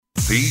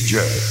DJ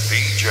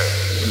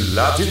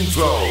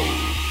LatinFlow.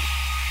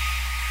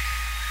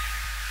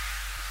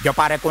 Yo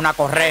parezco una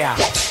correa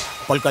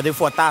porque di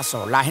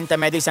fuetazo. La gente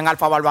me dicen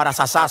Alfa Bárbara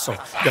Sasazo.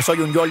 Yo soy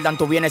un Jordan,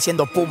 tú vienes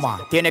siendo Puma.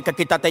 Tienes que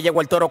quitarte,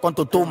 llegó el toro con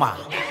tu tuma.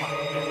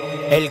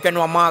 El que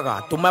no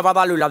amaga, tú me vas a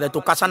dar y la de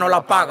tu casa no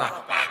la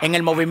paga. En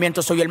el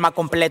movimiento soy el más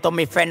completo.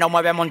 Mi fe no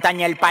mueve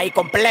montaña, el país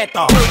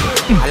completo.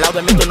 Al lado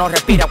de mí tú no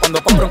respiras.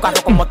 Cuando compro un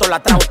carro con motor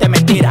atrás usted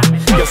me tira.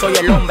 Yo soy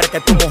el hombre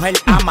que tu mujer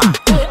ama.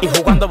 Y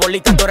jugando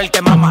bolita tú eres el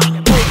que mama.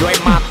 Yo he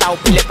matado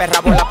pile perra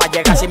bola. Pa'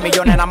 llegar a 100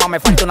 millones nada más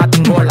me falta una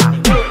tingola.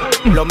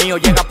 Lo mío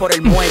llega por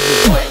el muelle.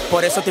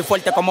 Por eso estoy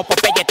fuerte como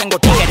Popeye. Tengo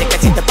tigres que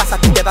si te pasa a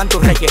ti te dan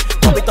tus reyes.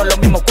 No he visto los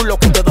mismos culos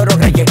que Teodoro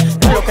Reyes.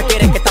 Tú lo que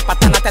quieres es que esta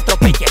patana te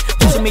atropelle.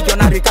 Yo soy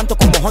millonario y canto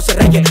como José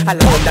Reyes. A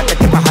la verdad que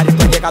este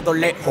pajarito he llegado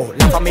lejos.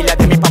 La familia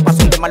de mi papá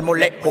son de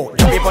Marmolejo.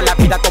 Yo vivo la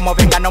vida como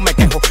venga, no me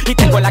quejo. Y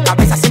tengo la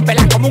cabeza sin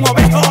pelar como un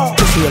ovejo.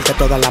 Yo soy el que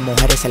todas las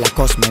mujeres se la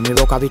cosme. Mi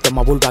boca visto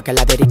más vulva que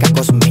la de Erika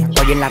Cosme.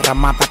 Estoy en la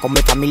ramata con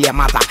mi familia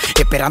amada,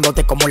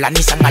 esperándote como la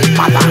Nissan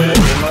Almada.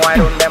 Tú no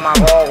eres un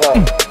demagogo.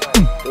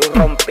 Tú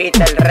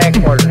rompiste el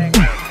récord.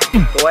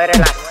 Tú eres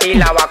la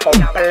sílaba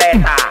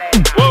completa.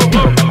 Tú eres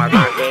un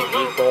demagogue,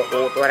 Kiko.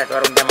 Tú eres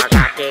un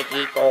demagogue,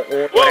 Kiko.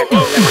 Tú eres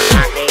un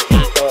demagogue,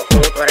 Kiko.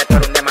 Tú eres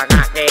un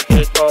demagogue,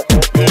 Kiko.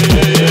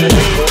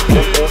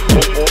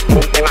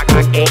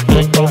 Demagogue,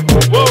 Kiko.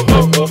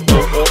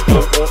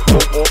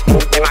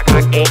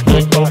 Demagogue,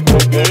 Kiko.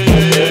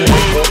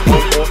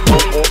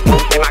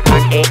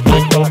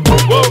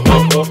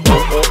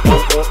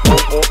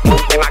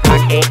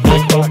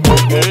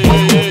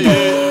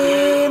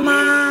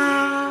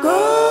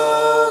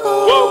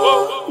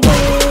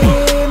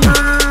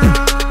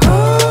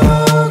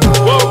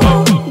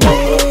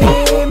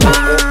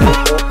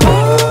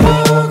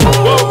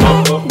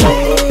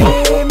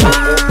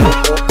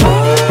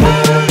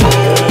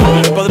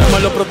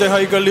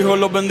 Y que el hijo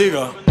los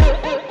bendiga.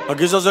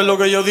 Aquí se hace lo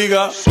que yo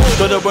diga.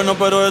 Tú eres bueno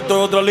pero esto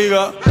es otra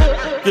liga.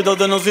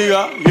 Quítate, no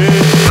siga,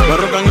 yeah. Me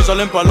rocan y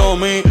salen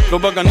palomi. Los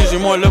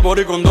bacanísimos, el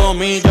Ebori con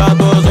Domi. Ya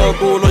todos esos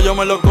culos yo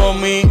me los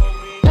comí.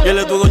 Y él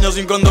es tu dueño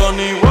sin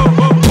condoni.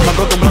 Me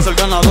acostumbro a ser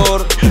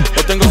ganador.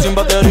 Lo tengo sin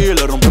batería y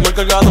le rompimos el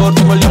cargador.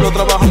 Como el libro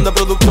trabajan de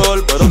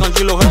productor. Pero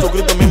tranquilo,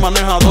 Jesucristo es mi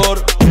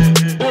manejador.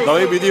 La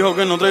baby dijo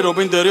que no trae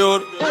ropa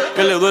interior,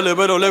 que le duele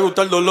pero le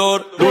gusta el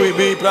dolor. Louis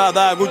V,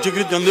 Prada, Gucci,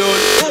 Christian Dior.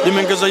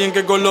 Dime en qué soy, en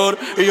qué color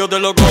y yo te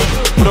lo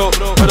compro.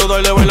 Pero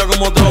dale, baila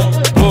como Trump.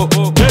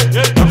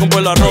 No compro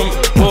el arroz.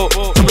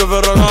 Siempre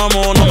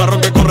ferragamo, no me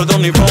ronques con retorno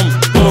ni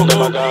foam. De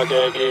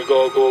macaque,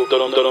 Kikoku.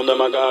 Toron de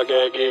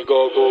macaque,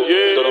 Kikoku.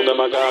 Toron de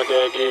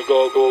macaque,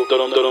 Kikoku.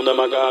 Toron de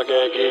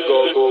macaque,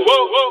 Kikoku.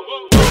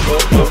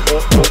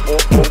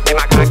 De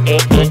macaque,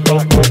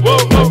 Kikoku.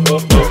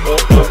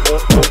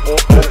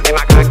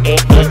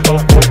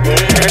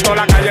 Esto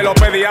la calle lo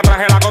pedía,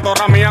 traje la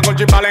cotorra mía con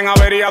chipal en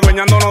avería,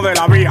 dueñándonos de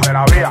la vía.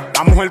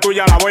 La mujer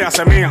tuya la voy a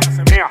hacer mía.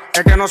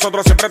 Es que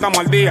nosotros siempre estamos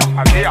al día.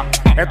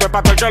 Esto es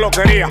para todo el que lo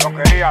quería.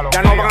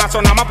 Ya no van a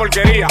sonar más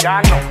porquería.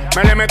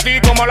 Me le metí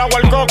como el agua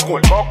al coco.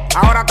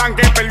 Ahora tan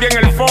que perdí en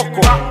el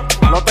foco.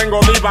 Lo tengo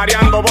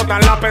divariando,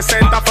 botan la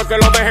peseta, fue que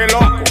lo dejé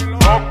loco.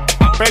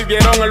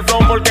 Perdieron el flow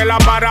porque la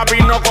para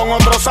vino con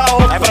otro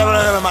sabor. Ay, pero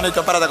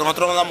hermanito, espérate, que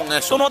nosotros no damos en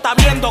eso. Tú no estás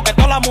viendo que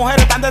todas las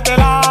mujeres están de este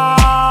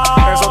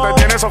lado. Eso te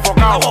tiene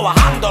sofocado. Estamos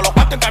bajando, los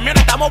cuartos en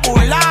camiones estamos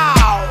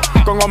burlados.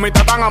 Con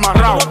gomitas tan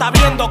amarrados. Tú no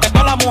estás viendo que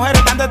todas las mujeres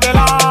están de este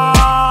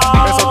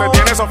lado. Eso te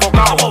tiene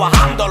sofocado. Estamos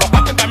bajando, los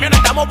cuartos en camiones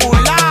estamos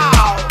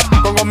burlados.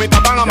 Con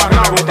gomitas tan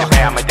amarrados. Me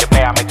trepea, me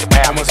trepea, me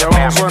trepea, me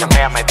trepea, me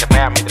trepea, me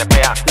trepea, me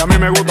trepea. Y a mí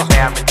me gusta.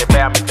 Me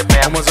trepea, me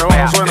trepea, como ese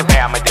bajo suena. me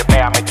trepea, me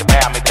trepea, me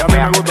trepea, me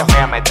trepea, me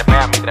trepea, me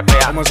trepea, me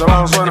trepea. Como ese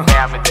bajo suena.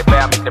 Me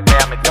trepea, me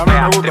trepea, me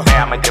trepea, me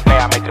trepea, me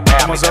trepea, me trepea,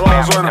 como me ese trepea,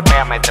 bajo suena. me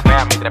trepea, me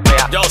trepea, me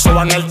trepea. Yo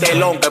suban el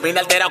telón, que vine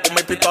alterado con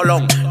mi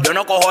pistolón. Yo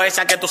no cojo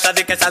esa que tú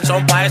sabes que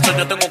Sansón. Pa' eso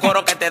yo tengo un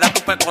coro que te da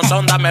tu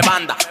pecozón. Dame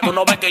banda, tú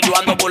no ves que yo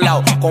ando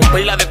burlao. Con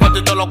pila de cuento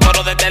y todos los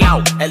coros de este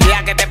lado. El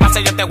día que te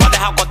pase yo te voy a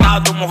dejar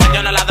acostado. Tu mujer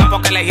yo no la doy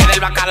porque elegí del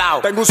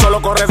bacalao. Tengo un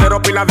solo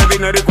corredero, pila de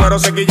dinero y cuero.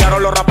 Se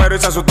quillaron los raperos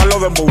y se asustan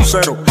los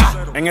dembowceros.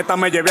 En esta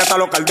me llevé hasta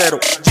los calderos.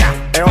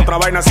 Es otra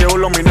vaina si es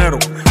los mineros.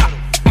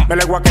 Me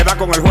le voy a quedar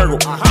con el juego.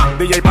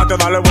 DJ Patio,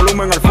 dale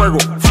volumen al fuego.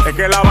 Es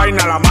que la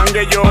vaina la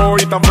mangue yo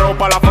y tan feo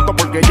para la foto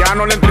porque ya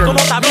no le entrego. Tú no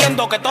estás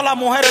viendo que todas las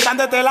mujeres están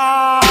de este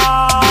lado.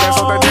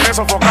 Eso te tiene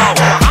sofocado.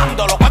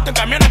 Bajando, los cuartos en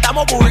camiones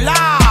estamos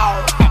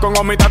burlados. Con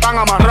gomitas tan Tú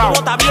no amarrados.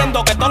 estás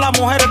viendo que todas las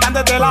mujeres están de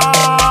este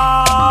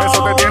lado.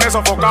 Eso te tiene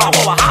sofocado.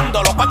 Estamos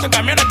bajando, los cuartos en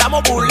camiones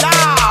estamos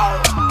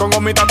burlados. Con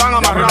gomitas tan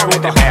amarrados. Me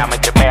trepea, me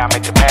trepea, me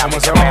trepea, me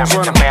trepea, me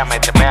trepea, me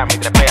trepea, me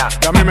trepea.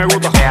 Y a mí me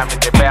gusta. Me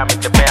trepea, me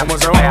trepea, como me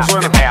ese trepea, bajo suena.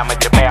 me trepea, me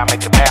trepea,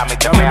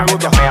 me trepea, me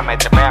trepea, me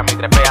trepea, me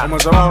trepea. Como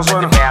ese bajo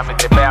suena. Me trepea, me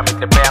trepea, me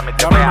trepea, me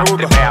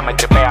trepea, me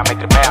trepea, me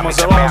trepea, como me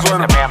ese trepea, bajo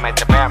suena. me trepea, me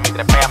trepea, me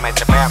trepea, me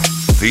trepea.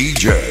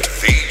 DJ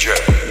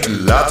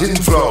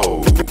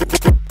LatinFlow.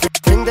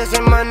 Fin de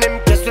semana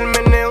empiezo el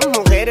meneo,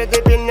 mujeres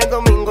de viernes a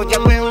domingo. Ya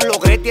veo un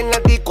logrete en la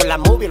disco, la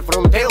movie, el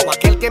fronteo.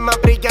 Aquel que más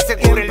brilla se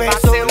cubre el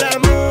paseo. La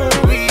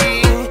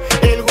movie,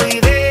 el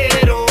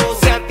guidero.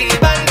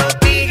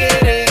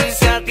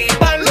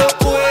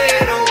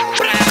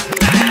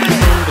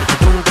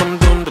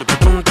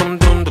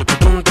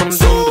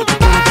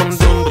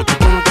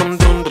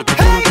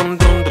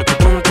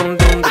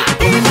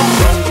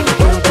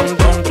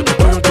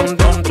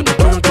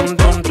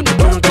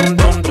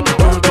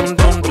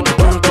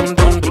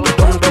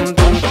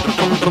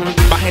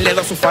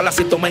 sola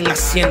si toman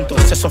asiento.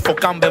 Se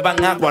sofocan,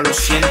 beban agua, lo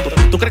siento.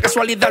 ¿Tú crees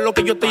casualidad lo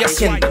que yo estoy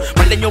haciendo?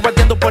 Maldeño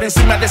batiendo por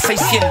encima de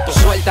 600.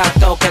 Suelta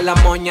toque la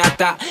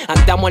moñata.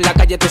 Andamos en la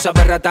calle, tú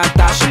sabes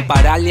ratata. Sin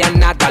pararle a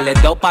nada, le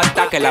doy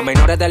pata. Que las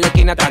menores de la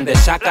esquina están de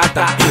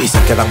sacata. Y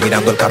se quedan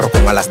mirando el carro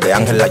con alas de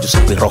ángel. La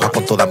Giuseppe roja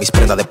con todas mis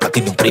prendas de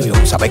Platinum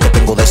Premium. Sabes que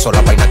tengo de eso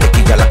la vaina que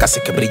quilla, la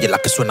casi que brille, la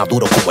que suena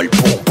duro como el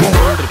pum pum.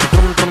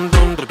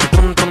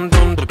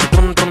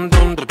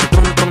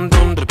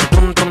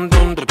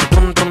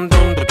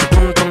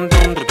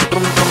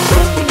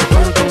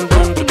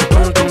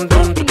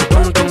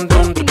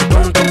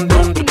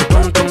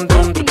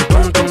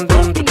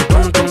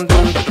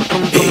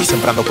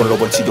 Con los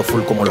bolsillos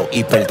full como los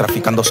hiper.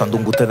 Traficando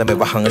sandungo, ustedes me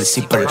bajan el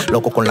zipper.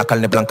 Loco con la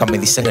carne blanca, me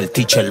dicen el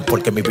teacher.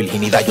 Porque mi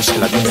virginidad yo se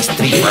la di un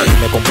stripper.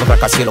 Me compro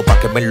rascacielos pa'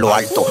 que me lo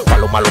alto. Pa'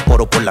 los malos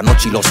coros por la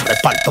noche y los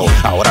reparto.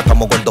 Ahora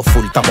estamos gordos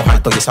full, estamos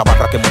altos. Y esa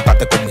barra que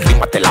montaste con mi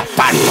rima te la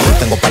parto.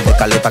 Tengo par de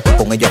caletas que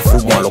con ella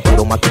fumo. A lo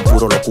puro más que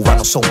puro, los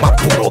cubanos son más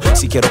puros.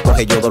 Si quiero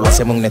coger yodo, lo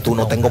hacemos en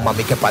Neptuno. Tengo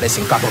mami que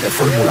parecen carros de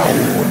Fórmula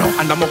 1.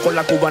 Andamos con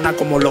la cubana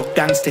como los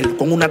gangsters.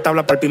 Con una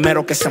tabla para el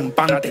primero que se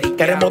empante.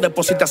 Queremos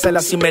depositársela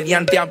así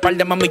mediante a par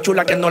de mami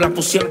chula que no la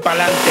pusieron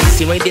pa'lante.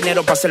 Si no hay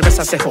dinero pa'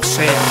 cerveza se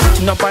josea.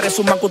 Si no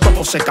aparece un macuto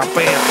pues se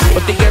capea.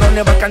 Los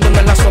tiguerones bacando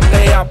en la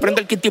azotea.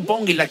 Prende el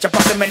kitipong y la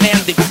chapa se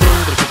menean.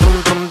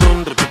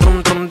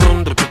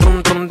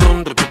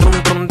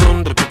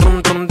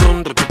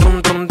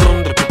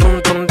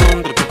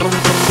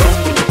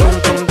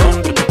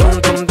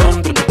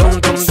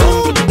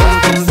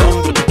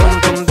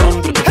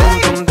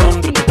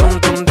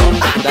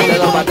 Dale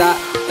dos patas,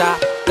 ta,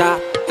 ta,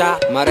 ta,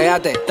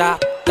 mareate, ta,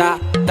 ta,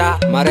 ta,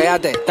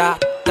 mareate, ta,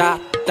 ta,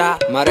 ta,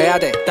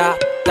 mareate, ta,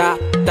 ta,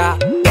 ta.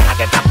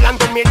 Déjate estar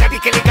hablando mierda y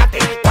que ligate.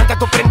 ¿Cuántas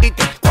tú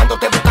prendiste? ¿Cuándo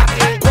te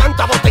buscaste?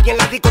 ¿Cuántas botellas en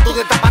la disco tú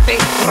destapaste?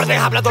 No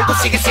deja hablador, tú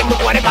sigues siendo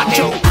un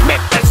guarebate. Me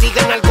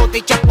persiguen al gote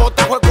y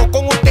chapota. Juego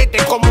con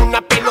ustedes como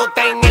una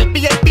pelota. En el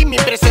VIP mi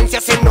presencia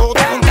se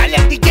nota. Preguntale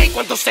al DJ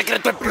cuántos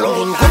secretos explota.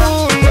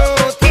 Ninguno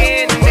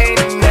tiene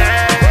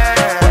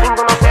nada.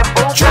 Ninguno se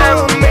busca.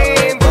 Yo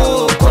me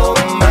busco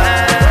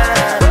más.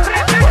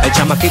 El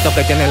chamaquito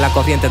que tiene la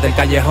corriente del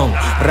callejón.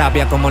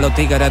 Rabia como los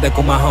tigres de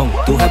Cumajón.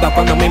 Tu jeva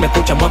cuando a mí me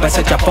escucha mueve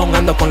ese chapón.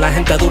 Ando con la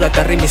gente dura,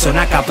 te rima y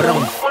suena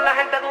cabrón. Con la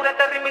gente dura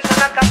te rima y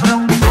suena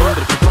cabrón.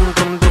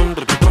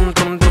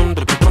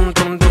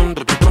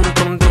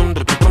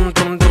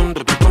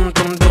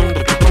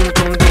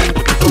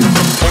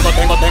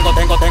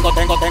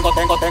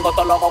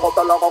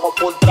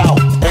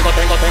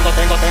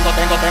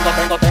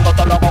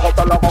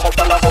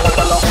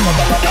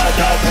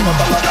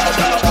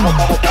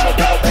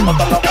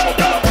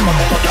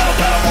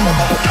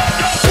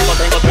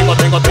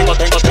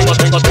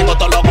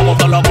 Tengo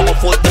todo loco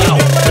full trao.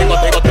 Tengo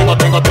todo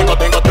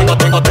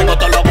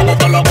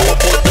loco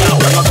full trao.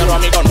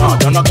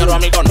 Yo no quiero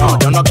amigos, no.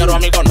 Yo no quiero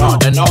amigos, no.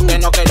 Que no. Yo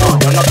no quiero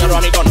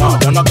amigos, no.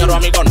 Yo no quiero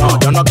amigos, no.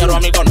 Yo no quiero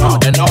amigos, no.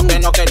 Que no.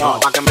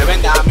 Pa' que me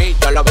venda a mí,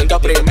 yo lo vendo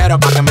primero.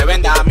 Pa' que me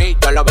venda a mí,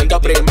 yo lo vendo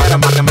primero.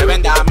 Pa' que me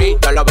venda a mí,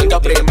 yo lo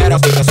vendo primero.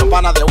 Si que son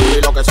panas de uno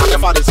y lo que son de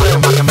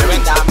fariseo. Pa' que me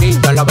venda a mí,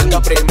 yo lo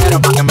vendo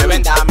primero. Pa' que me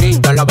venda a mí,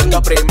 yo lo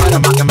vendo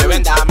primero. Pa' que me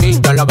venda a mí,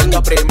 yo lo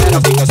vendo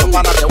primero. Si que son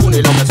panas de uno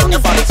y lo que son de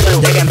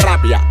fariseo. Lleguen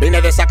rápida,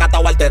 vine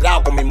desacatado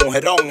alterado con mi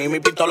mujerón y mi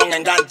pistolón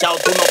enganchado.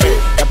 Tú no ves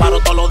que paro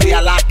todos los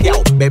días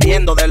laqueado,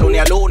 bebiendo de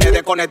lunes a lunes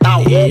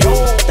desconectado.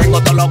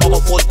 Tengo todos los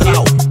gogos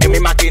frustrados, en mi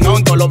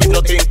maquinón todos los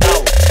vidrios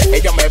tintados.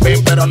 Ellos me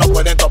ven pero no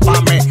pueden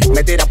toparme,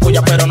 me tiran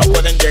puya pero no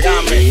pueden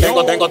llegarme.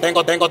 Tengo todos los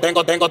gogos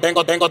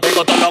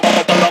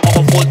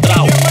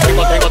frustrados.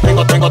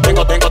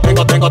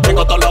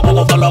 Tengo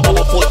todos los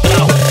gogos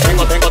frustrados.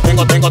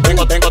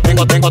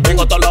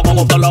 Tengo todos los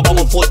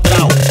gogos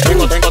frustrados.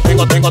 Tengo todos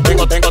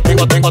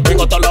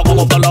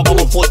los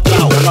gogos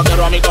frustrados. Yo no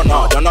quiero amigos,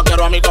 no. Yo no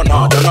quiero amigos,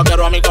 no. Yo no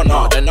quiero amigos,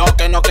 no. Que no.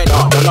 Yo no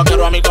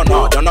quiero amigos,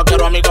 no. Yo no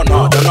quiero amigos,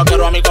 no. Yo no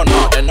quiero amigos,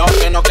 no. Que no.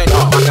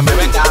 Pa' que me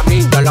venda a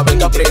mí, yo lo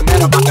vendo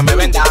primero. Pa' que me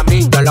venda a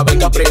mí, yo lo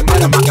vendo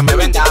primero. Pa' que me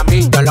venda a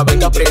mí, yo lo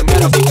vendo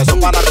primero. Si que son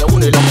panas de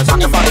uno y lo que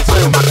son es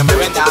fariseo. Pa' que me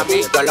venda a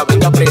mí, yo lo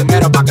vendo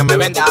primero. Pa' que me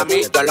venda a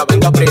mí, yo lo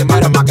vendo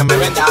primero. Pa' que me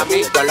venda a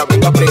mí, yo lo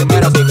vendo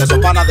primero. Si que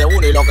son panas de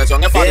uno y lo que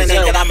son es fariseo.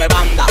 Tienen que darme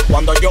banda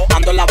cuando yo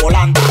ando en la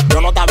volanda.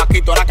 Yo no estaba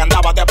aquí, tú era que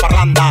andaba de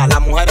parranda.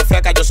 Las mujeres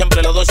frescas yo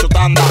siempre le doy su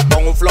tanda.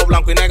 Con un flow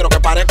blanco y negro que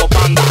parezco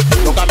panda.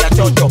 Nunca me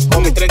achocho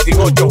con mi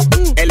 38.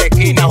 En la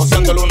esquina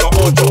joseando el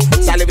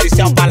 1-8. Sale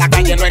briseado pa' la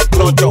calle, no es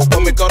clocho.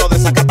 Con mi coro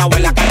desacatado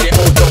en la calle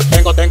 8.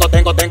 Tengo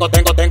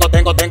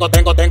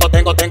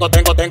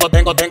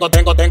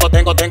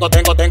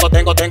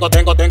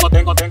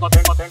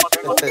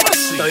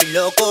Estoy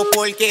loco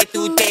porque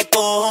tú te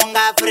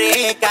pongas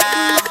fresca.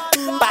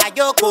 Pa'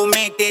 yo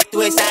comerte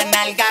tu esa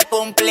nalga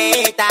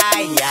completa.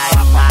 Ay, ay,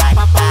 ay,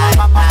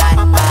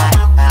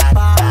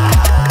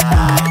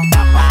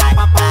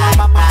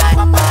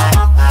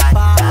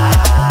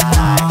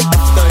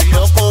 estoy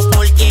loco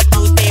porque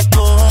tú te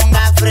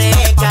pongas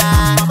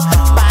fresca.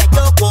 Pa'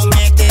 yo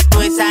comerte tu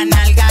esa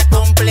nalga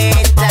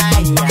completa.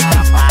 Ay, ay, ay, ay,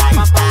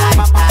 ay,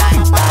 ay,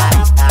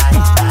 ay,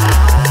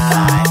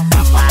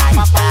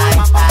 ay.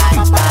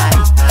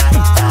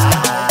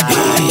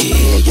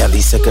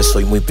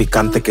 muy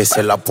picante que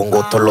se la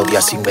pongo todos los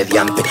días sin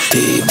mediante.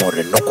 Y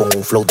moreno con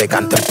un flow de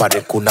gante,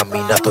 parezco una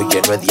mina, estoy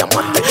lleno de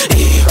diamantes.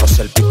 Y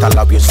Rosel pita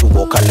labio en su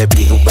boca, le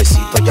pido un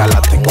besito, ya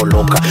la tengo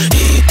loca.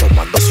 Y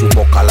tomando su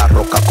boca la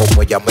roca,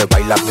 como ella me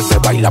baila, a mí me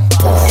bailan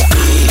poco.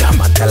 Y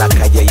amante a la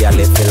calle y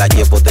Alefe, la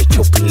llevo de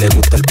shopping, le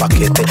gusta el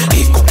paquete.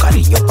 Y con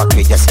cariño pa'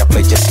 que ella se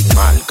apeche sin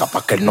marca,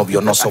 pa' que el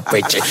novio no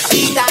sospeche.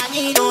 Y tan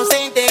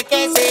inocente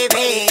que se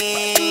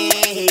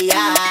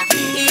veía,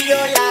 y yo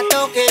la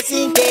toqué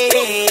sin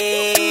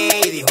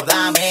querer. Y dijo,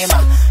 dame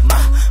más.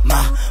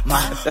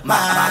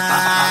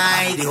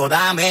 Y dijo,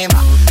 dame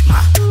más.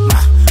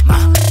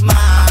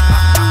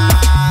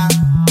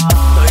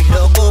 Estoy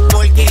loco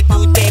porque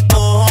tú te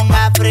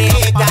pongas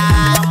fresca,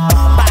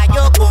 pa'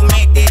 yo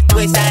comerte tú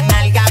esa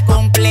nalga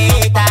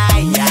completa.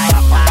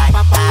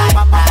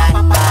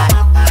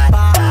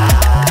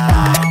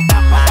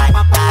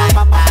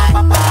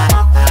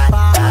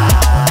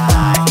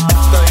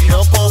 Estoy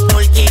loco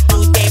porque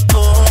tú te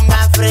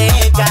pongas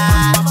fresca,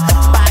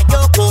 pa'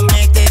 yo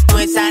comerte tú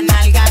esa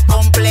nalga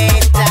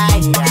completa.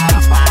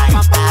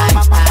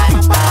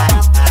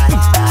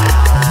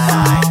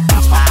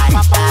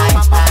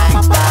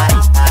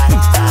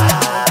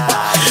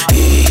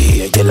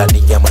 Y ella es la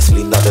niña más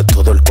linda de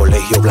todo el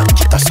colegio,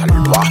 blanquita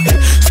salvaje.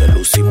 Se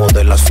luce y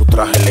modela su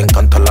traje, le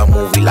encanta la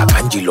movie, la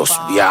ganja y los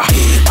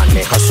viajes.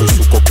 Maneja, soy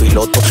su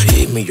copiloto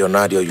y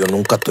millonario, yo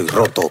nunca estoy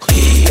roto.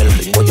 Y el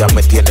ritmo ya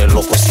me tiene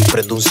loco, si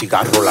prendo un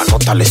cigarro la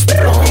nota le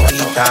explota. Y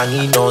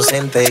tan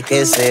inocente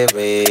que se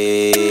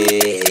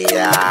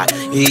vea,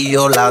 y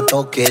yo la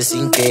toqué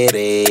sin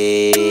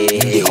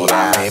querer. Dijo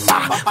dame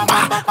ma,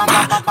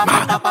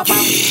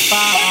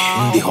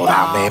 yeah. Dijo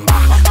dame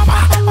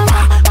ma.